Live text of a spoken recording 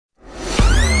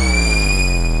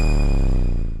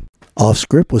Off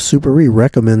Script with Super E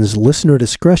recommends listener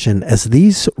discretion as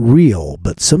these real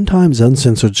but sometimes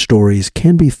uncensored stories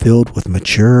can be filled with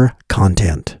mature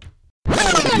content.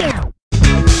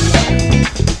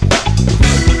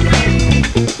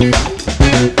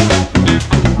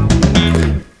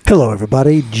 Hello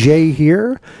everybody, Jay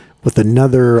here with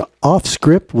another Off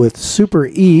Script with Super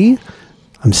E.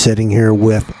 I'm sitting here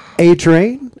with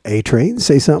A-Train. A-Train,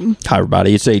 say something. Hi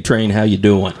everybody, it's A-Train. How you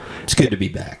doing? It's good to be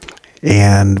back.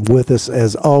 And with us,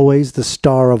 as always, the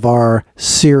star of our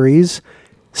series,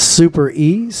 Super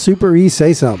E. Super E,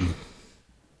 say something.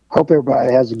 Hope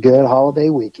everybody has a good holiday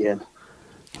weekend.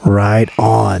 Right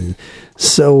on.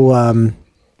 So,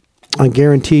 I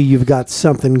guarantee you've got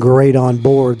something great on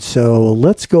board, so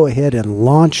let's go ahead and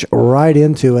launch right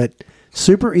into it.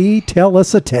 Super E, tell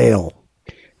us a tale.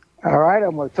 All right,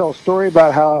 I'm going to tell a story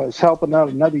about how I was helping out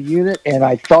another unit, and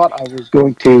I thought I was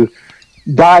going to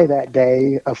die that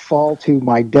day, a fall to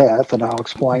my death, and I'll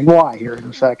explain why here in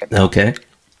a second. Okay.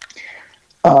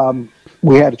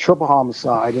 We had a triple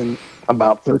homicide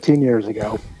about 13 years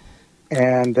ago,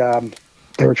 and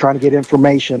they were trying to get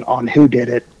information on who did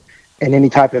it and any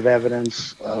type of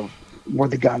evidence of where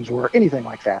the guns were, anything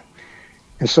like that.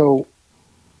 And so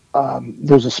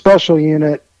there's a special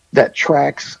unit that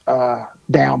tracks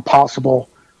down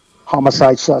possible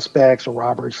homicide suspects or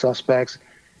robbery suspects.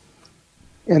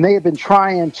 And they had been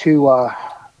trying to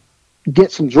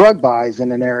get some drug buys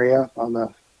in an area on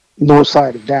the north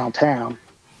side of downtown,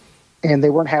 and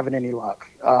they weren't having any luck.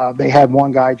 They had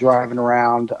one guy driving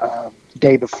around the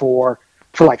day before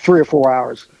for like 3 or 4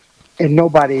 hours, and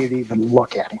nobody would even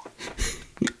look at him.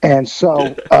 And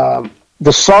so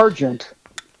the sergeant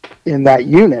in that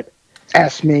unit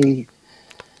asked me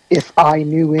if I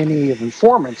knew any of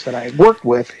informants that I worked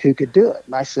with who could do it.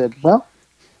 And I said, well,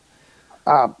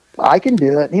 I can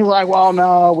do it. And he was like, well,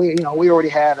 no, we already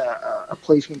had a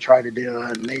policeman try to do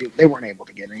it, and they weren't able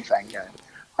to get anything done.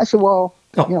 I said, well,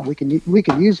 we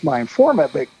can use my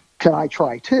informant, but can I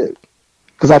try too?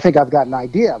 Because I think I've got an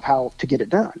idea of how to get it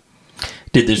done.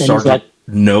 Did the sergeant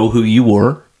know who you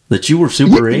were? That you were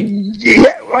Super E?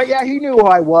 Yeah, he knew who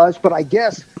I was, but I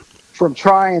guess from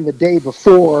trying the day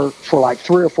before for like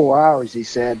 3 or 4 hours, he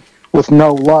said, with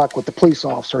no luck with the police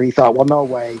officer, he thought, well, no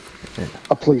way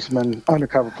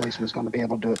undercover policeman is going to be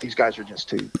able to do it. These guys are just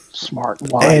too smart,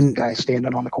 wise guys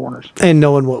standing on the corners. And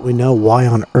knowing what we know, why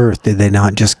on earth did they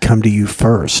not just come to you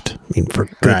first? I mean, for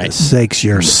goodness sakes,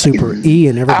 you're Super E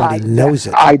and everybody knows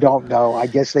it. I don't know. I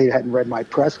guess they hadn't read my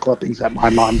press clippings that my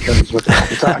mom carries with her all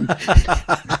the time.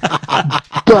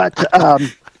 But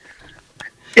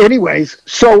anyways,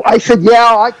 so I said,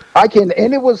 yeah, I can.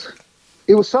 And it was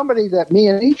somebody that me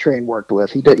and E-Train worked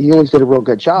with. He always did a real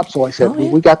good job. So I said,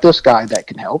 we got this guy that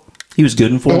can help. He was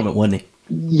good informant, wasn't he?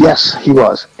 Yes, he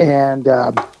was. And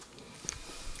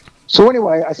so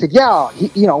anyway, I said, yeah,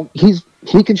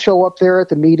 he can show up there at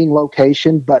the meeting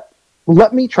location, but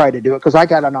let me try to do it because I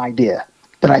got an idea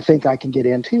that I think I can get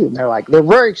into. And they're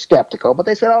very skeptical, but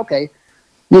they said, okay,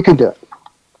 you can do it.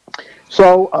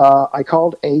 So I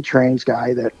called A-Train's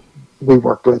guy that we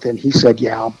worked with, and he said,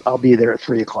 yeah, I'll be there at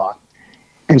 3 o'clock.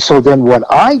 And so then what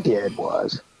I did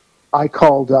was I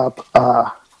called up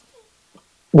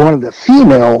one of the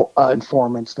female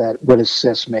informants that would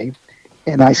assist me,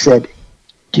 and I said,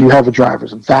 do you have a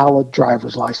valid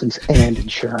driver's license and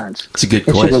insurance? It's a good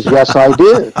question. She goes, yes, I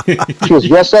do. She goes,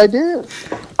 yes, I do.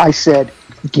 I said,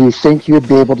 do you think you'd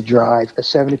be able to drive a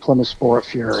 70 Plymouth Sport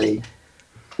Fury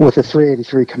with a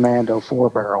 383 Commando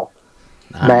 4-barrel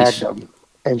Magnum?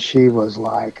 And she was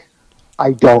like,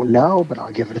 I don't know, but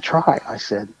I'll give it a try. I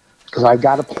said, because I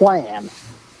got a plan.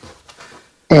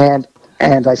 And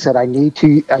I said, I need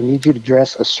you to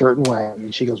dress a certain way.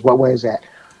 And she goes, what way is that?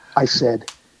 I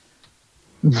said,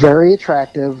 very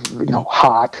attractive,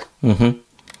 hot,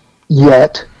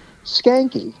 yet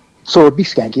skanky. So it'd be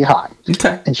skanky hot.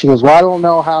 Okay. And she goes, well, I don't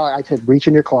know how. I said, reach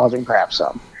in your closet and grab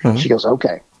some. She goes,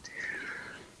 okay.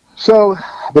 So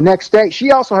the next day,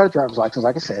 she also had a driver's license,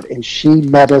 like I said, and she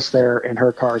met us there in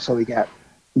her car. So we got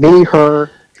me, her,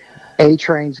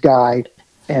 A-Train's guy,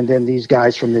 and then these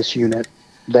guys from this unit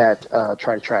that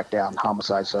try to track down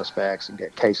homicide suspects and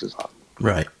get cases on.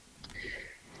 Right.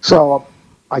 So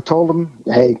I told them,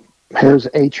 hey, here's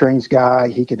A-Train's guy.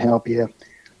 He can help you.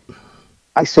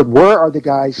 I said, where are the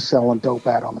guys selling dope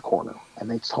at on the corner? And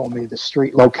they told me the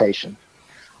street location.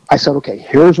 I said, okay,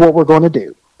 here's what we're going to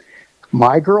do.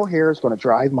 My girl here is going to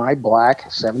drive my black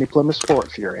 70 Plymouth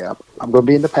Sport Fury up. I'm going to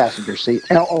be in the passenger seat.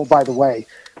 And, oh, by the way,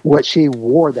 what she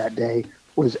wore that day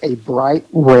was a bright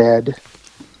red,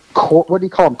 what do you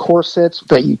call them, corsets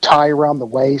that you tie around the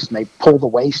waist and they pull the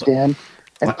waist in.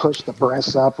 and push the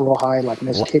breasts up real high like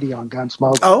Miss Kitty on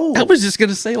Gunsmoke. Oh, I was just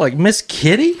gonna say, like Miss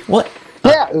Kitty. What?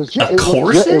 Yeah, it was just a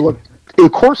corset. It looked a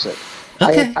corset.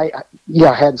 Okay.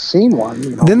 I hadn't seen one.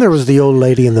 You know. then there was the old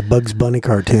lady in the Bugs Bunny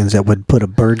cartoons that would put a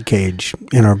bird cage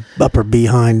in her upper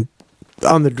behind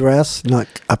on the dress, not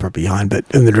upper behind, but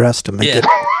in the dress to make Yeah, it.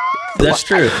 that's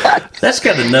true. That's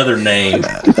got another name.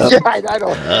 Yeah, I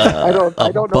don't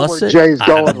know where busset? Jay's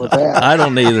going with that. I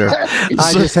don't either.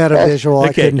 I just had a visual. I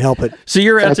Okay. couldn't help it. So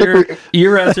you're out there.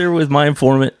 You're out there with my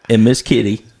informant and Miss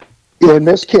Kitty. Yeah,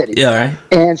 Miss Kitty. Yeah, all right.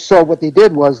 And so what they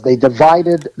did was they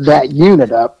divided that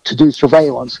unit up to do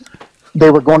surveillance.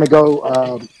 They were going to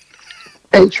go.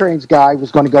 A-Train's guy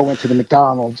was going to go into the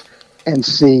McDonald's and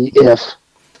see if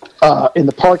in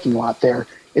the parking lot there,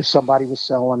 if somebody was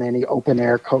selling any open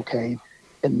air cocaine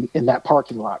in that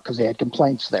parking lot because they had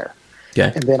complaints there.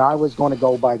 Okay. And then I was going to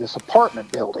go by this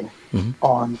apartment building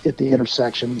at the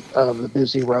intersection of the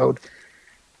busy road.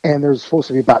 And there's supposed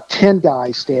to be about 10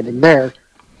 guys standing there,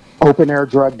 open air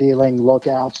drug dealing,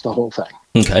 lookouts, the whole thing.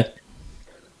 Okay.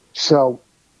 So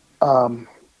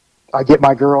I get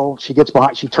my girl, she gets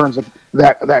behind, she turns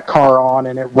that car on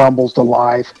and it rumbles to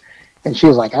life. And she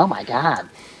was like, oh my God.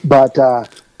 But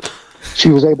she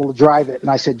was able to drive it.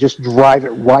 And I said, just drive it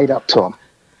right up to him.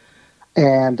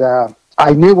 And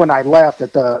I knew when I left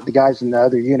that the guys in the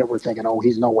other unit were thinking, oh,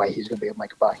 he's no way he's going to be able to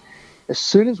make it by. As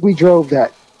soon as we drove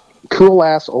that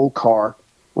cool-ass old car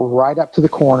right up to the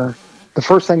corner, the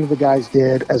first thing the guys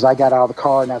did as I got out of the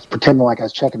car and I was pretending like I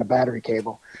was checking the battery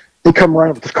cable, they come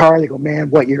running up to the car. They go, man,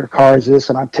 what year car is this?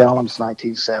 And I'm telling them it's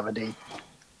 1970.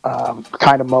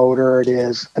 Kind of motor it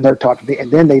is. And they're talking to me.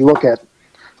 And then they look at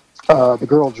the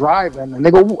girl driving and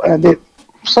they go, and for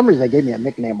some reason they gave me a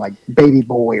nickname like Baby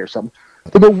Boy or something.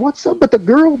 They go, what's up with the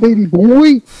girl, Baby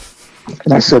Boy?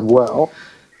 And I said, well,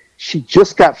 she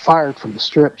just got fired from the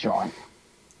strip joint.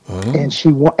 And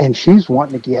she's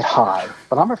wanting to get high,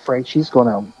 but I'm afraid she's going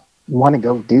to want to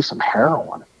go do some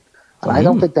heroin. And I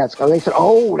don't think that's. They said,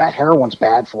 "Oh, that heroin's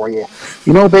bad for you."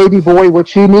 You know, Baby Boy,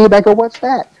 what you need? I go, "What's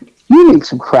that?" You need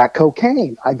some crack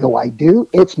cocaine. I go, "I do.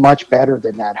 It's much better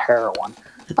than that heroin."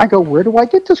 I go, "Where do I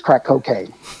get this crack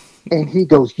cocaine?" And he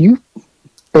goes, "You,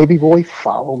 Baby Boy,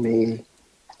 follow me,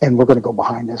 and we're going to go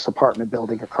behind this apartment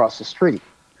building across the street."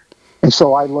 And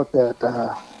so I looked at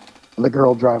the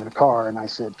girl driving the car, and I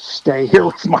said, "Stay here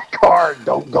with my car.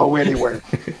 Don't go anywhere."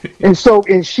 and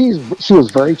she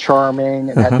was very charming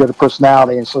and had good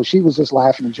personality, and so she was just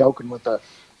laughing and joking with the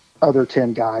other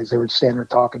 10 guys. They were standing there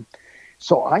talking.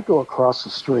 So I go across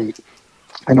the street,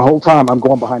 and the whole time I'm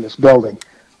going behind this building,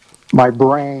 my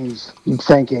brain's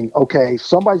thinking, okay,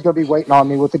 somebody's going to be waiting on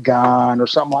me with a gun or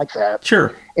something like that.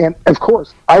 Sure. And, of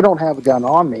course, I don't have a gun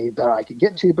on me that I can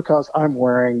get to because I'm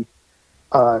wearing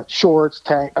shorts,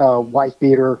 wife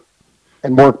beater,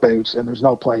 and work boots, and there's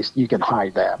no place you can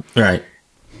hide that. Right.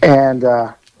 And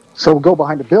so we go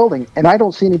behind the building, and I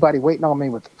don't see anybody waiting on me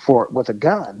with a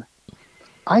gun.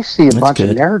 I see a bunch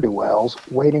of ne'er-do-wells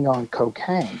waiting on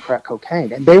cocaine, crack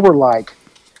cocaine, and they were like,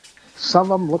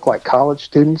 some of them look like college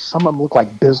students, some of them look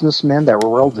like businessmen that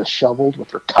were real disheveled with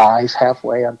their ties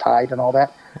halfway untied and all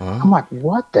that. I'm like,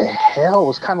 what the hell? It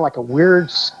was kind of like a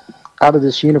weird out of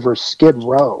this universe Skid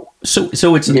Row. So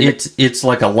it's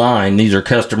like a line. These are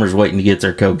customers waiting to get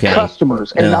their cocaine.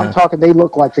 Customers, and I'm talking. They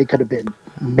look like they could have been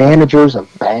managers of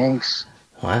banks.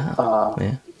 Wow.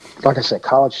 Yeah. Like I said,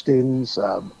 college students,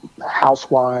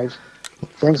 housewives,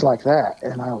 things like that.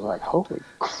 And I was like, holy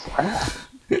crap.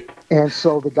 And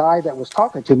so the guy that was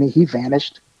talking to me, he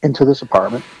vanished into this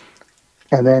apartment.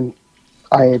 And then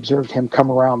I observed him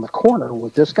come around the corner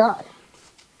with this guy.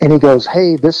 And he goes,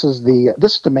 hey, this is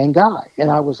the main guy. And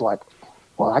I was like,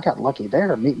 well, I got lucky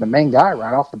there meeting the main guy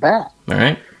right off the bat. All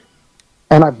right.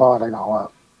 And I bought a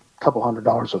couple $100s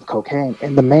worth of cocaine.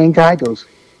 And the main guy goes,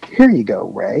 here you go,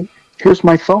 Ray. Here's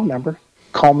my phone number.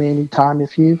 Call me anytime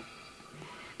if you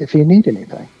need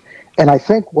anything. And I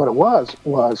think what it was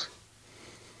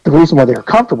the reason why they were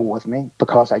comfortable with me,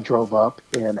 because I drove up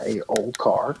in a old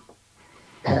car,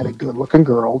 had a good-looking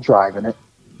girl driving it.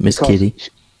 Miss Kitty.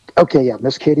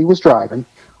 Miss Kitty was driving.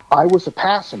 I was a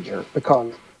passenger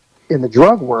because in the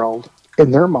drug world, in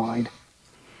their mind,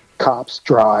 cops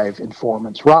drive,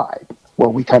 informants ride.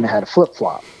 Well, we kind of had a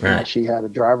flip-flop. Right. She had a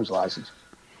driver's license.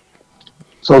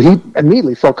 So he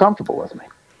immediately felt comfortable with me.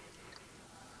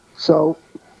 So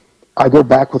I go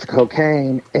back with the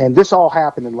cocaine, and this all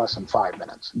happened in less than 5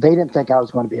 minutes. They didn't think I was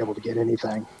going to be able to get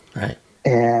anything. Right.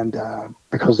 And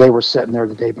because they were sitting there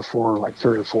the day before, like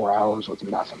 3 or 4 hours with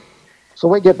nothing. So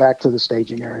we get back to the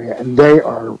staging area, and they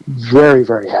are very,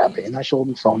 very happy. And I showed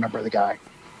them the phone number of the guy.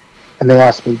 And they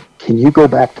asked me, can you go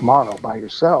back tomorrow by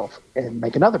yourself and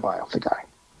make another buy off the guy?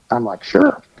 I'm like,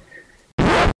 sure.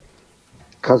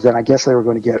 Because then I guess they were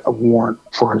going to get a warrant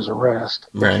for his arrest.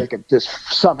 Right. They could just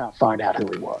somehow find out who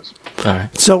he was. All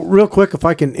right. So, real quick, if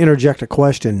I can interject a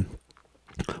question,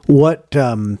 what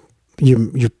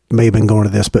you may have been going to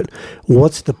this, but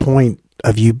what's the point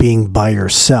of you being by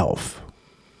yourself?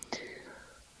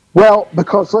 Well,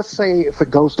 because let's say if it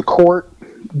goes to court,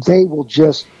 they will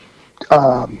just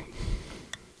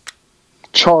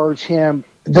charge him.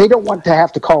 They don't want to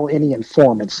have to call any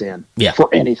informants in for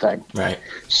anything. Right.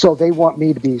 So they want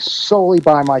me to be solely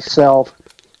by myself,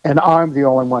 and I'm the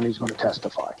only one who's going to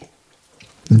testify.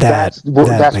 That's what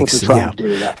they're trying to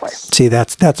do that way. See,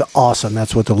 that's awesome.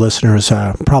 That's what the listeners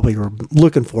probably were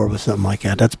looking for with something like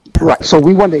that. That's perfect. Right. So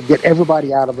we wanted to get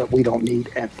everybody out of it we don't need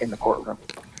in the courtroom.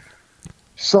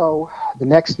 So the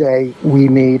next day we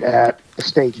meet at the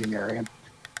staging area,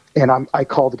 and I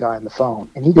called the guy on the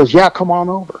phone, and he goes, "Yeah, come on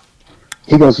over."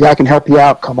 He goes, "Yeah, I can help you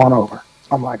out. Come on over."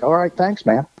 I'm like, "All right, thanks,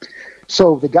 man."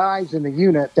 So the guys in the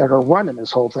unit that are running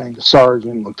this whole thing, the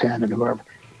sergeant, lieutenant, whoever,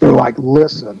 they're like,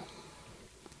 "Listen,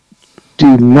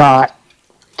 do not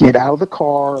get out of the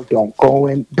car. Don't go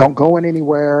in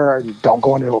anywhere. And don't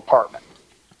go into the apartment."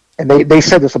 And they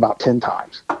said this about 10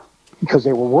 times because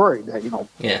they were worried that,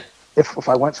 if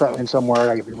I went in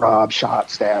somewhere, I could be robbed, shot,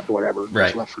 stabbed, whatever,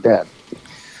 just left for dead.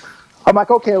 I'm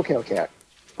like, okay.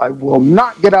 I will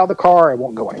not get out of the car. I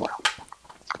won't go anywhere.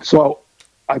 So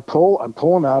I'm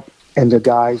pulling up, and the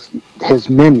guys, his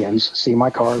minions, see my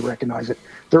car, recognize it.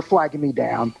 They're flagging me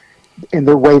down, and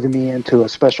they're waving me into a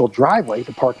special driveway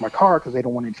to park my car because they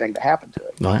don't want anything to happen to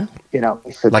it. Wow.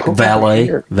 They said, like a valet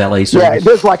service. Yeah, it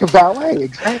is like a valet,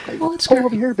 exactly. Well, it's pull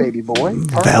over here, baby boy.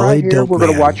 Park Valet right here. dope We're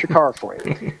going to man. watch your car for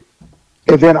you.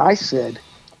 And then I said,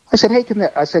 hey, can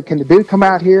the dude come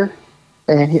out here?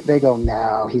 And they go,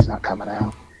 no, he's not coming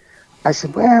out. I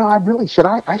said, well, I really should.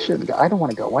 I should. I don't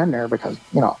want to go in there because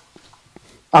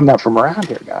I'm not from around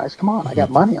here, guys. Come on, I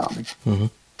got money on me. Mm-hmm.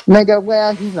 And they go,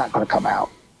 well, he's not going to come out.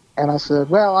 And I said,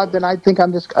 well, then I think I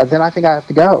have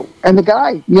to go. And the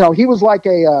guy, he was like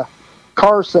a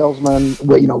car salesman,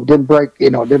 didn't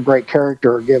break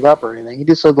character or give up or anything. He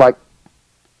just said like,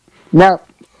 no,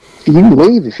 you can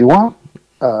leave if you want,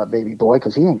 baby boy,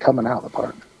 because he ain't coming out of the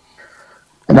apartment.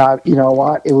 And you know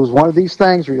what? It was one of these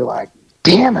things where you're like,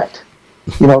 damn it.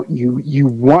 You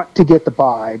want to get the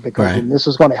buy because then this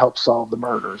is going to help solve the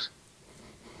murders.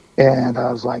 And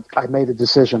I was like, I made a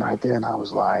decision right then. I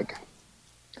was like,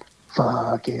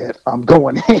 fuck it, I'm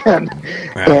going in.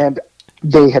 Right. And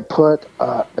they had put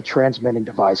a transmitting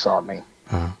device on me.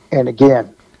 Uh-huh. And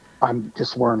again, I'm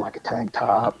just wearing like a tank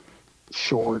top,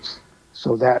 shorts.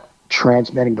 So that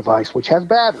transmitting device, which has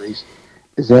batteries,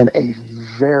 is in a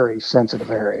very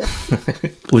sensitive area.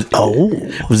 Was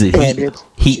it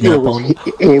heating up on?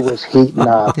 It was heating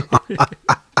up.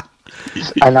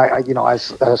 And I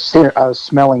was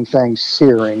smelling things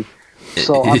searing.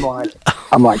 So I'm going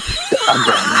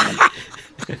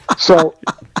in. So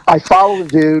I follow the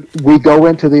dude. We go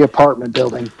into the apartment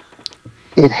building.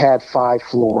 It had 5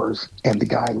 floors, and the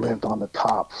guy lived on the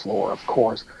top floor, of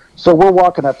course. So we're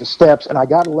walking up the steps, and I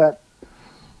got to let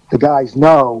the guys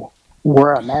know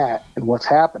where I'm at and what's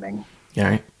happening.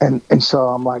 Right. And so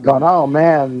I'm like going, oh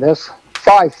man, this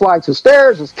 5 flights of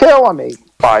stairs is killing me.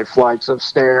 5 flights of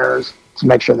stairs to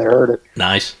make sure they heard it.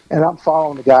 Nice. And I'm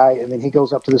following the guy, and then he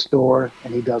goes up to this door,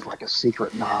 and he does like a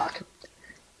secret knock,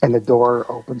 and the door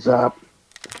opens up.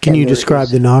 Can you describe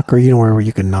the knock, or where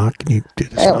you can knock? Can you do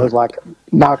this? It was like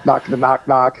knock, knock, knock,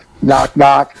 knock, knock,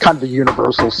 knock, kind of a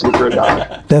universal secret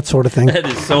knock. That sort of thing. That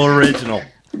is so original.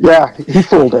 Yeah, he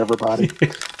fooled everybody.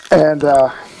 And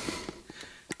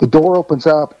the door opens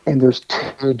up, and there's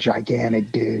 2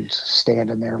 gigantic dudes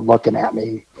standing there looking at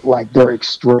me like they're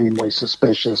extremely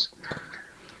suspicious.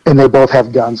 And they both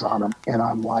have guns on them. And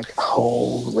I'm like,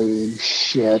 holy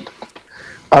shit.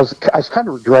 I was kind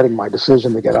of regretting my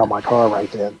decision to get out of my car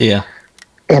right then. Yeah.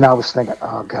 And I was thinking,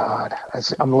 oh, God.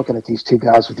 I'm looking at these 2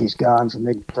 guys with these guns, and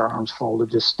their arms folded,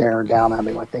 just staring down at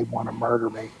me like they want to murder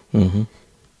me. Mm-hmm.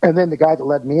 And then the guy that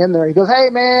led me in there, he goes, hey,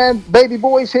 man, baby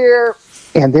boy's here.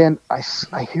 And then I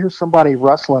hear somebody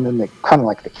rustling in the kind of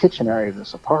like the kitchen area of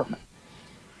this apartment.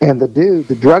 And the dude,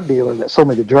 the drug dealer that sold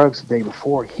me the drugs the day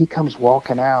before, he comes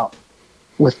walking out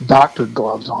with doctor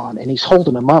gloves on, and he's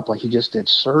holding them up like he just did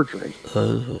surgery.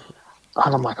 And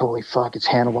I'm like, holy fuck, it's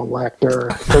Hannibal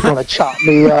Lecter. They're going to chop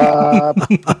me up.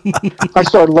 I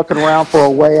started looking around for a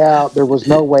way out. There was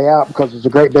no way out because there's a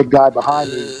great big guy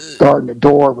behind me guarding the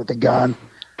door with a gun.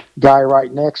 Guy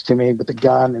right next to me with the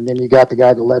gun, and then you got the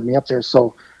guy that led me up there.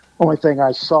 So only thing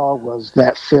I saw was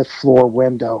that 5th floor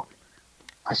window.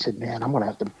 I said, man, I'm going to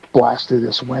have to blast through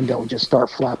this window and just start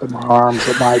flapping my arms.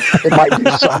 It might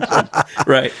do something.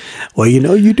 Right. Well,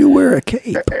 you do wear a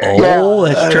cape. Oh,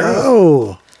 that's true.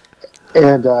 Oh.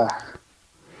 And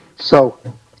so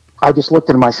I just looked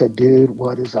at him. I said, dude,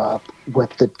 what is up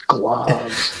with the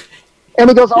gloves? And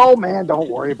he goes, oh, man, don't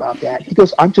worry about that. He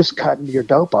goes, I'm just cutting your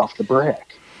dope off the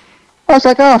brick. I was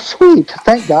like, oh, sweet.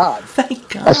 Thank God. Thank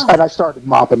God. And I started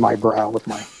mopping my brow with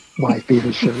my wife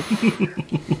beater shirt.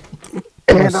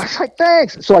 And I was like,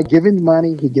 thanks. So I give him the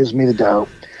money. He gives me the dope.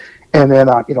 And then,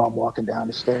 I'm walking down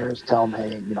the stairs, telling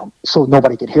him, hey, so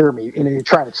nobody could hear me. And you're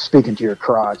trying to speak into your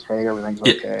crotch. Hey, everything's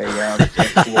okay. Yeah, the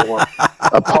 10th floor.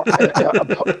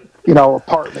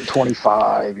 Apartment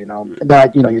 25, And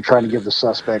then, you're trying to give the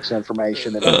suspects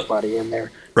information and everybody in there.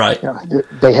 Right.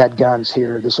 They had guns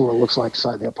here. This is what it looks like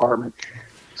inside the apartment.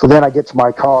 So then I get to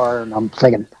my car, and I'm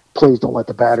thinking, please don't let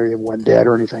the battery have went dead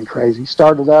or anything crazy.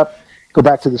 Started up, go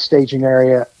back to the staging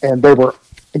area, and they were,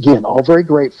 again, all very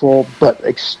grateful, but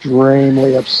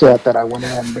extremely upset that I went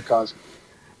in because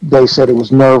they said it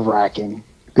was nerve-wracking.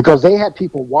 Because they had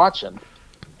people watching,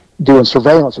 doing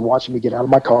surveillance and watching me get out of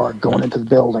my car, going into the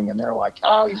building, and they're like,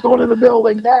 oh, he's going to the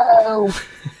building, no!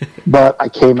 But I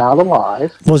came out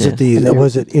alive. Was it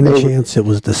any chance it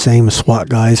was the same SWAT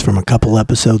guys from a couple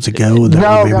episodes ago?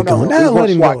 No. Let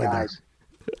him SWAT go guys.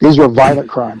 These were violent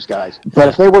crimes guys. But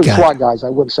if they were SWAT guys, I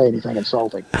wouldn't say anything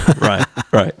insulting.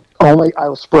 Right. Only I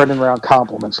was spreading around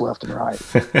compliments left and right.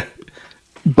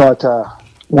 But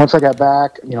once I got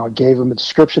back, I gave them a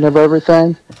description of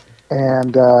everything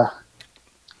and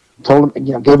told them,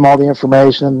 gave them all the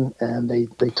information, and they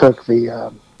took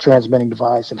the transmitting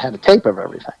device and had a tape of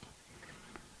everything.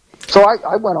 So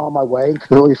I went on my way and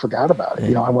completely forgot about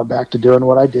it. I went back to doing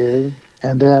what I do,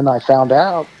 and then I found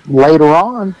out later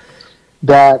on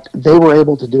that they were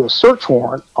able to do a search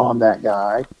warrant on that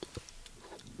guy,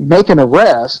 make an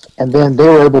arrest, and then they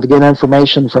were able to get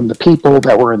information from the people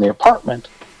that were in the apartment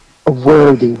of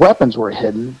where the weapons were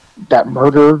hidden that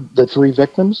murdered the 3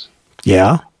 victims.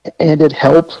 Yeah. And it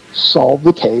helped solve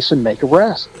the case and make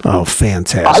arrests. Oh,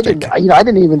 fantastic! I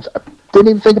didn't even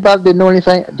think about it. Didn't know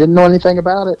anything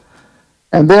about it.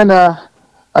 And then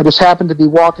I just happened to be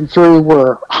walking through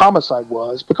where homicide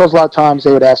was, because a lot of times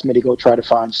they would ask me to go try to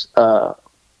find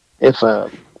if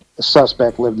a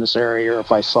suspect lived in this area, or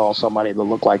if I saw somebody that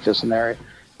looked like this in the area.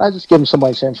 I just give them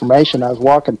somebody's information. I was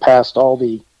walking past all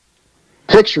the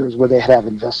pictures where they have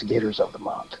investigators of the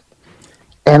month.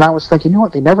 And I was thinking,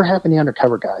 what? They never have any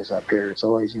undercover guys up here. It's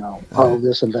always,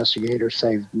 this investigator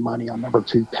saved money on number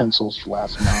 2 pencils for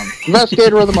last month.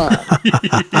 Investigator of the month.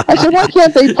 I said, why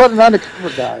can't they put an undercover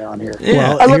guy on here?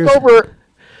 Yeah. I look over,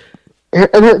 and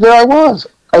there I was.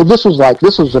 Oh, this was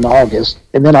in August.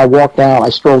 And then I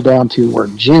strolled down to where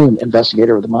June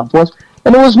investigator of the month was.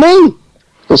 And it was me.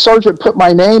 The sergeant put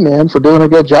my name in for doing a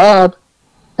good job.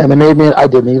 And they made me, I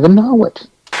didn't even know it.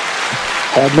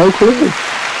 Had no clue.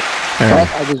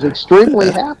 I was extremely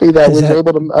happy that I was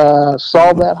able to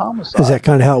solve that homicide. Is that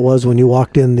kind of how it was when you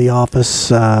walked in the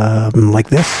office like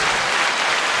this?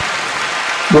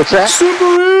 What's that? Super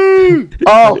E!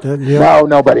 Oh, no,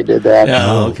 nobody did that.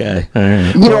 Oh, okay. All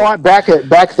right. I'm back at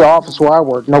the office where I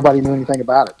work, nobody knew anything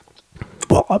about it.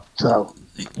 Well, so.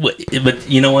 But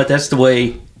you know what? That's the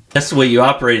way you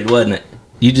operated, wasn't it?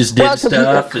 You just did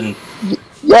stuff and...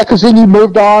 Yeah, because then you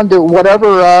moved on to whatever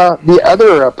the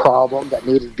other problem that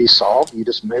needed to be solved. You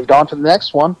just moved on to the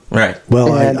next one. Right.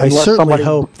 Well, I certainly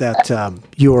hope that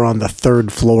you were on the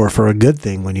 3rd floor for a good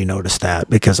thing when you noticed that,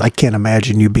 because I can't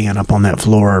imagine you being up on that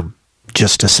floor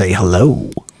just to say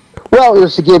hello. Well, it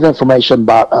was to give information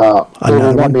about they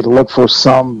wanted me to look for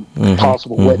some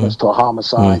possible witness to a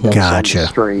homicide that's on the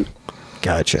street.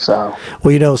 Gotcha. So,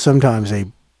 well, sometimes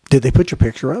did they put your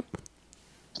picture up?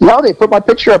 No, they put my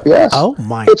picture up, yes. Oh,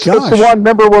 my gosh. It's the one,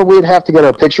 remember, where we'd have to get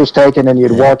our pictures taken, and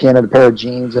you'd walk in a pair of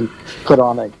jeans and put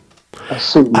on a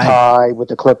suit and tie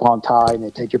with a clip-on tie, and they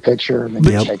take your picture, and then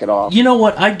you take it off. You know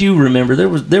what? I do remember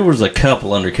there was a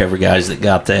couple undercover guys that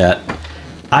got that.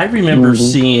 I remember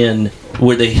seeing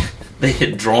where they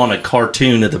had drawn a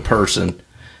cartoon of the person,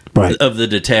 of the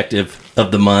detective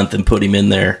of the month, and put him in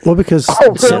there. Well, because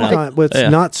sometimes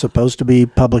it's not supposed to be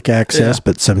public access,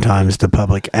 but sometimes the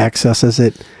public accesses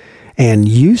it. And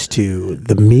used to,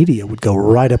 the media would go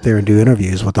right up there and do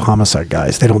interviews with the homicide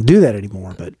guys. They don't do that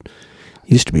anymore, but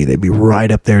used to be they'd be right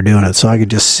up there doing it, so I could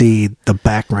just see the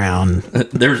background.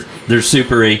 There's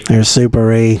Super E. There's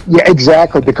Super E. Yeah,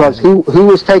 exactly. Because who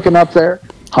was taken up there?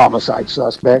 Homicide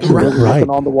suspect. Right.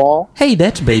 On the wall. Hey,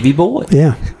 that's Baby Boy.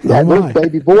 Yeah. There's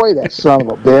Baby Boy. That son of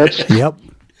a bitch. Yep.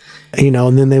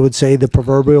 And then they would say the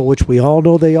proverbial, which we all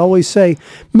know. They always say,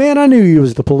 "Man, I knew you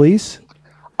was the police."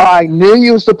 I knew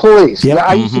you was the police. Yep. Yeah,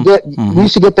 I used to get we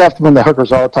used to get that from the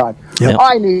hookers all the time. Yep.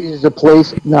 I knew you was the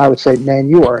police, and I would say, "Man,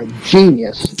 you are a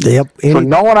genius Yep. for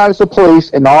knowing I was the police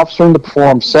and offering to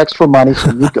perform sex for money,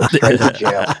 so you go straight to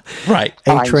jail." Right.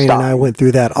 A-Train and I went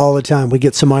through that all the time. We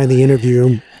get somebody in the interview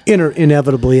room.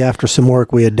 Inevitably, after some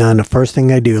work we had done, the first thing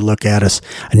they do look at us.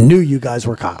 I knew you guys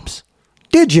were cops.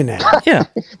 Did you now? Yeah.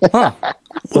 Huh.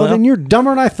 Well, then you're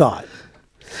dumber than I thought.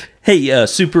 Hey,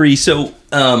 Super E. So,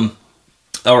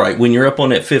 all right, when you're up on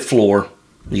that 5th floor,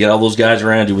 you got all those guys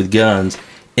around you with guns,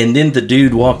 and then the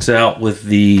dude walks out with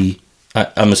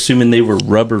I'm assuming they were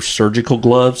rubber surgical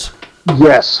gloves?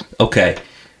 Yes. Okay.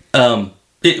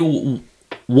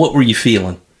 What were you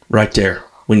feeling right there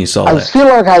when you saw I that? was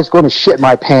feeling like I was going to shit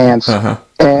my pants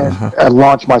and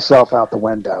launch myself out the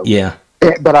window. Yeah.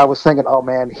 But I was thinking, oh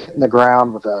man, hitting the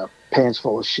ground with a pants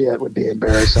full of shit would be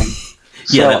embarrassing.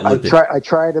 Yeah, So I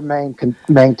try to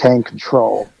maintain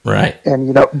control. Right.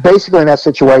 And, basically in that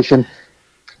situation,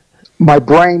 my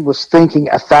brain was thinking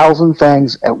 1,000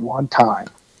 things at one time.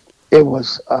 It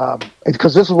was,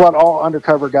 because this is what all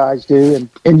undercover guys do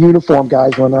and uniform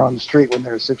guys when they're on the street, when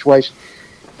they're in a situation.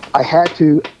 I had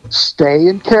to stay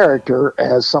in character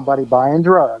as somebody buying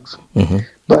drugs,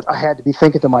 but I had to be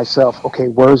thinking to myself, okay,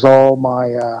 where's all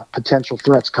my potential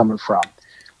threats coming from?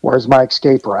 Where's my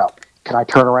escape route? Can I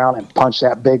turn around and punch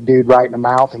that big dude right in the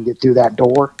mouth and get through that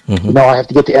door? No, I have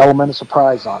to get the element of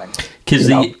surprise on him. Because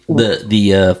the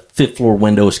 5th floor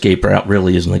window escape route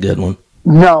really isn't a good one.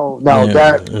 No,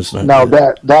 Yeah,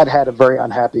 that had a very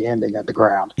unhappy ending at the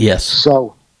ground. Yes.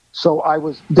 So I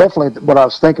was definitely, what I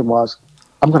was thinking was,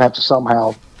 I'm going to have to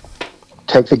somehow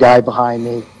take the guy behind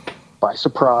me by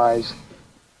surprise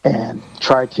and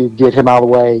try to get him out of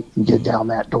the way and get down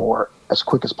that door as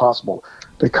quick as possible,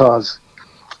 because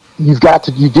you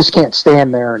just can't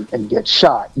stand there and get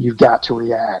shot. You've got to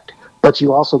react, but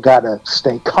you also got to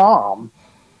stay calm,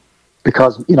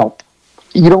 because, you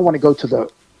don't want to go to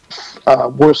the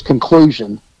worst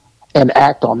conclusion and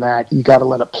act on that. You got to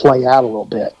let it play out a little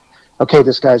bit. Okay,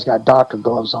 this guy's got doctor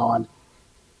gloves on.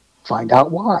 Find out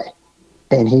why.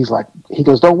 And he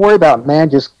goes, don't worry about it,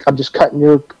 man. I'm just cutting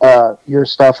your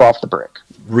stuff off the brick.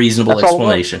 Reasonable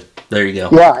explanation. There you go.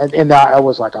 Yeah, and I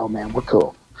was like, oh man, we're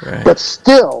cool. Right. But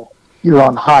still, you're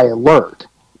on high alert,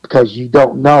 because you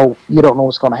don't know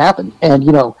what's going to happen. And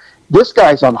this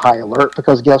guy's on high alert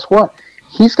because guess what?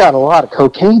 He's got a lot of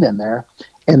cocaine in there,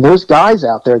 and there's guys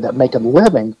out there that make a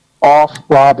living off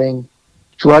robbing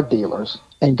drug dealers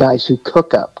and guys who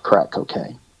cook up crack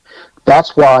cocaine.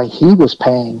 That's why he was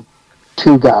paying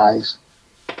 2 guys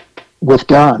with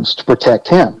guns to protect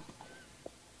him.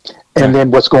 And then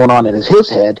what's going on in his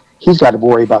head, he's got to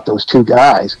worry about those 2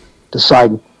 guys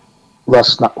deciding,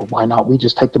 why not we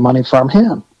just take the money from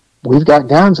him? We've got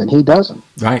guns and he doesn't.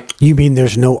 Right. You mean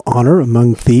there's no honor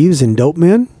among thieves and dope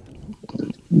men?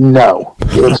 No.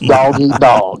 It's dog eat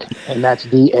dog, and that's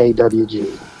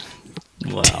DAWG.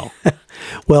 Wow.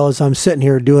 Well, as I'm sitting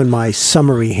here doing my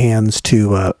summary hands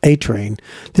to A-Train,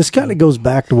 this kind of goes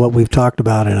back to what we've talked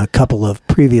about in a couple of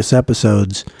previous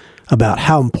episodes about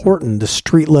how important the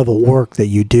street level work that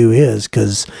you do is,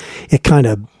 because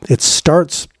it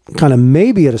starts kind of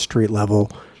maybe at a street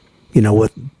level,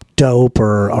 with dope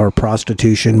or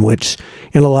prostitution, which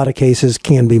in a lot of cases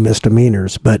can be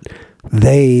misdemeanors, but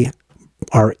they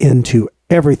are into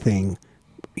everything.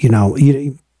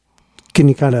 Can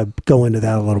you kind of go into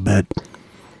that a little bit?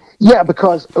 Yeah,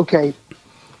 because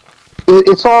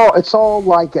it's all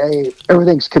like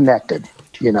everything's connected.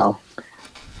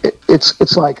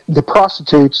 It's like the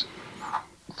prostitutes.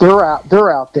 They're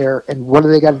out there, and what do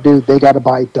they got to do? They got to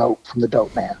buy dope from the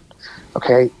dope man.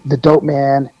 Okay, the dope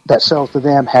man that sells to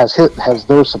them has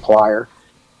their supplier.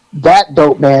 That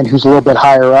dope man who's a little bit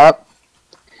higher up,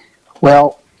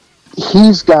 well,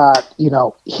 he's got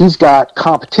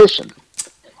competition.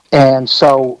 And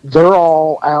so they're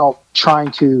all out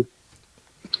trying to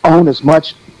own as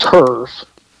much turf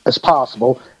as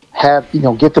possible,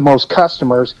 get the most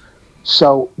customers.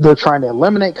 So they're trying to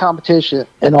eliminate competition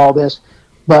and all this.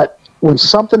 But when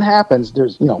something happens,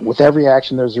 there's, with every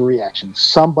action, there's a reaction.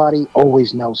 Somebody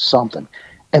always knows something.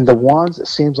 And the ones, it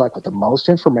seems like, with the most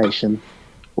information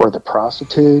were the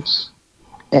prostitutes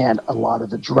and a lot of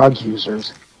the drug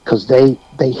users, because they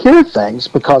hear things,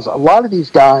 because a lot of these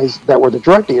guys that were the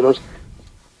drug dealers,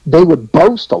 they would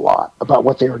boast a lot about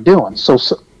what they were doing. So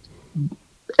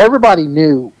everybody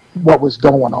knew what was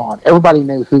going on. Everybody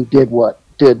knew who did what.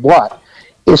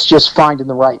 It's just finding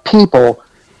the right people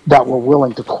that were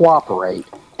willing to cooperate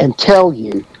and tell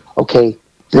you, okay,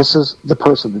 this is the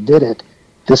person that did it,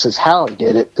 this is how he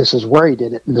did it, this is where he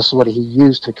did it, and this is what he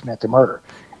used to commit the murder.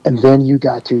 And then you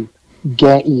got to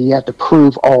you have to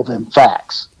prove all them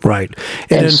facts. Right.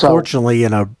 And unfortunately,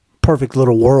 in a perfect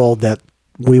little world that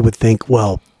we would think,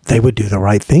 well, they would do the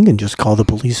right thing and just call the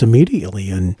police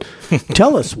immediately and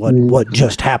tell us what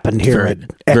just happened here at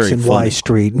X and Y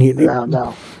Street.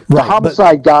 No. The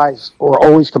homicide guys are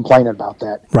always complaining about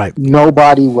that. Right.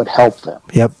 Nobody would help them.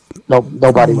 Yep.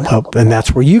 Nobody would help them. And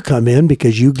that's where you come in,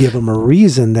 because you give them a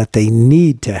reason that they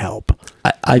need to help.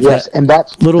 And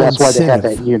that's why they have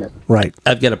that unit. Right.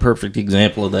 I've got a perfect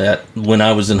example of that. When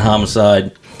I was in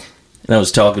homicide, and I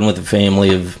was talking with the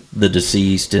family of the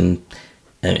deceased, and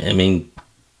I mean,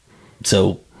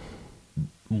 so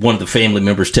one of the family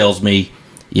members tells me,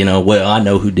 well, I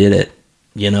know who did it,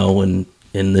 and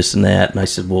this and that. And I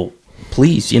said, well,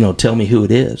 please, tell me who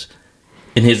it is.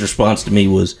 And his response to me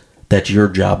was, that's your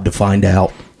job to find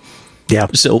out. Yeah.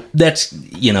 So that's,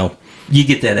 you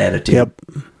get that attitude. Yep.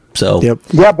 So. Yep.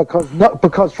 Yeah,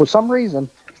 because for some reason,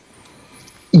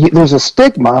 there's a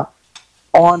stigma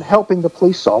on helping the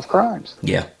police solve crimes.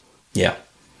 Yeah. Yeah.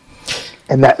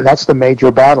 And that's the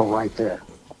major battle right there.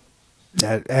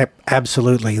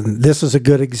 Absolutely. And this is a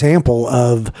good example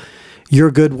of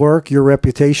your good work, your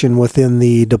reputation within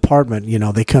the department.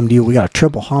 They come to you, we got a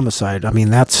triple homicide. I mean,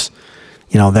 that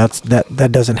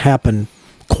doesn't happen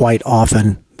quite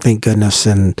often, thank goodness.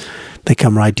 And they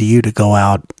come right to you to go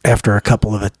out after a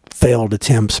couple of failed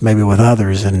attempts, maybe with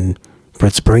others, and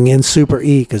let's bring in Super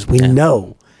E, because we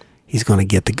know he's going to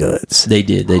get the goods. They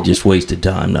did. They just wasted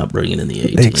time not bringing in the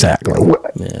A-Team. Exactly.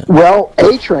 Yeah. Well,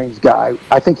 A-Train's guy,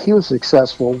 I think he was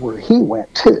successful where he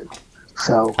went too.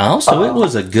 So it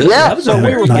was a good. That was a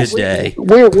very good day.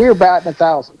 We're batting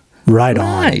 1,000. Right on.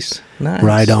 Nice.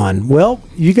 Right on. Well,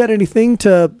 you got anything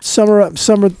to summarize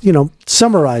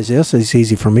this? It's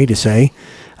easy for me to say.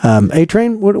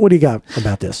 A-Train, what do you got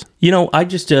about this? I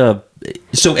just so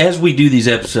as we do these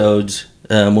episodes,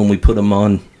 when we put them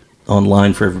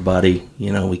online for everybody,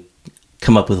 we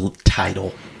come up with a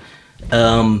title.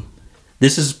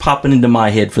 This is popping into my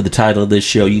head for the title of this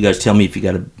show. You guys tell me if you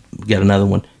got another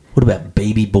one. What about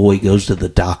Baby Boy Goes to the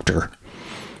Doctor?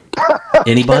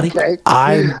 Anybody? Okay.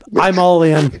 I'm all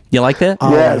in. You like that?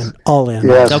 All in.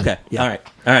 Yes. Okay. Yeah.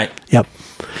 All right. Yep.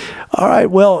 All right.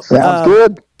 Well, sounds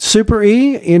good. Super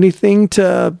E, anything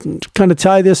to kind of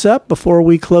tie this up before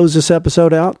we close this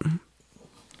episode out?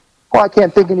 Well, I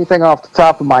can't think of anything off the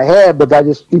top of my head, but I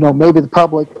just, maybe the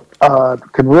public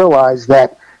can realize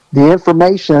that the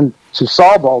information to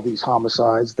solve all these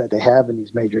homicides that they have in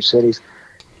these major cities,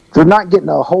 they're not getting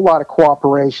a whole lot of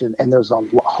cooperation, and there's a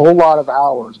whole lot of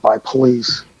hours by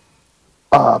police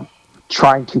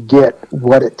trying to get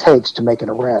what it takes to make an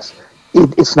arrest.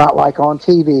 It's not like on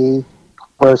TV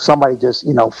where somebody just,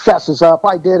 fesses up,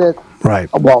 I did it. Right.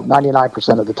 Well,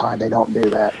 99% of the time they don't do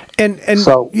that. And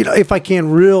so, if I can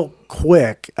real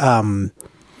quick,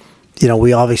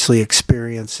 we obviously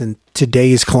experience in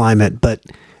today's climate, but,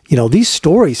 these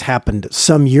stories happened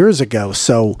some years ago.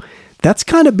 So that's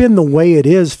kind of been the way it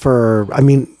is for,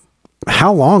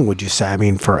 how long would you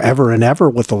say? Forever and ever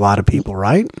with a lot of people,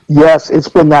 right? Yes, it's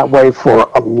been that way for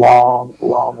a long,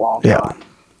 long, long time. Yeah.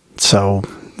 So,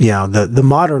 the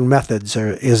modern methods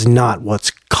is not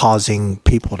what's causing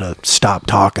people to stop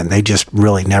talking. They just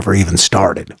really never even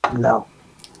started. No.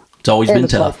 It's always been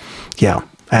tough. Yeah,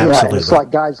 absolutely. It's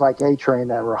like guys like A-Train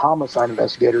that were homicide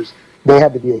investigators, they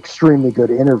had to be extremely good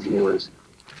interviewers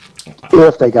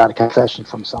if they got a confession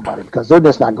from somebody, because they're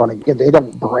just not going to, they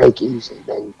don't break easy.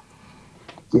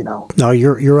 No,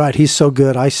 you're right. He's so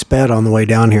good. I sped on the way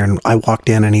down here, and I walked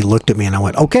in, and he looked at me, and I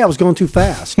went, okay, I was going too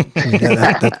fast.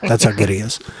 That's how good he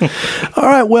is. All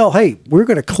right, well, hey, we're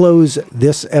going to close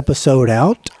this episode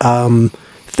out.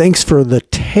 Thanks for the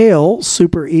tale,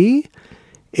 Super E.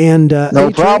 And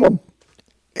no problem.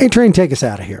 A-Train, take us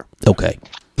out of here. Okay.